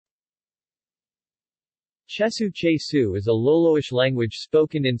Chesu is a Loloish language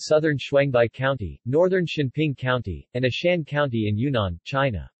spoken in southern Shuangbai County, northern Xinping County, and Ashan County in Yunnan,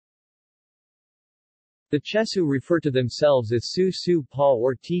 China. The Chesu refer to themselves as Su Pa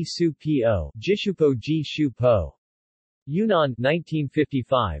or T Su Po, Jishupo Ji Shu Po. Yunnan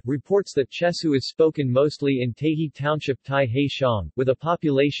 1955 reports that Chesu is spoken mostly in Taiji Township Tai Haixiang, with a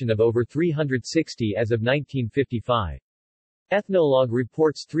population of over 360 as of 1955. Ethnologue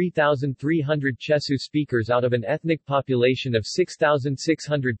reports 3,300 Chesu speakers out of an ethnic population of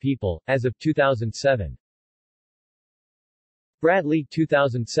 6,600 people, as of 2007. Bradley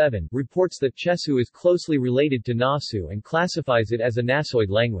 2007 reports that Chesu is closely related to Nasu and classifies it as a Nasoid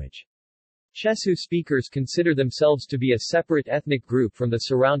language. Chesu speakers consider themselves to be a separate ethnic group from the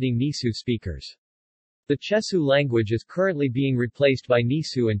surrounding Nisu speakers. The Chesu language is currently being replaced by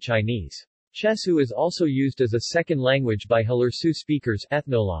Nisu and Chinese. Chesu is also used as a second language by Halursu speakers.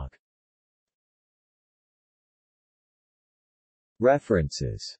 Ethnologue.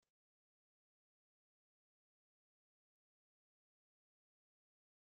 References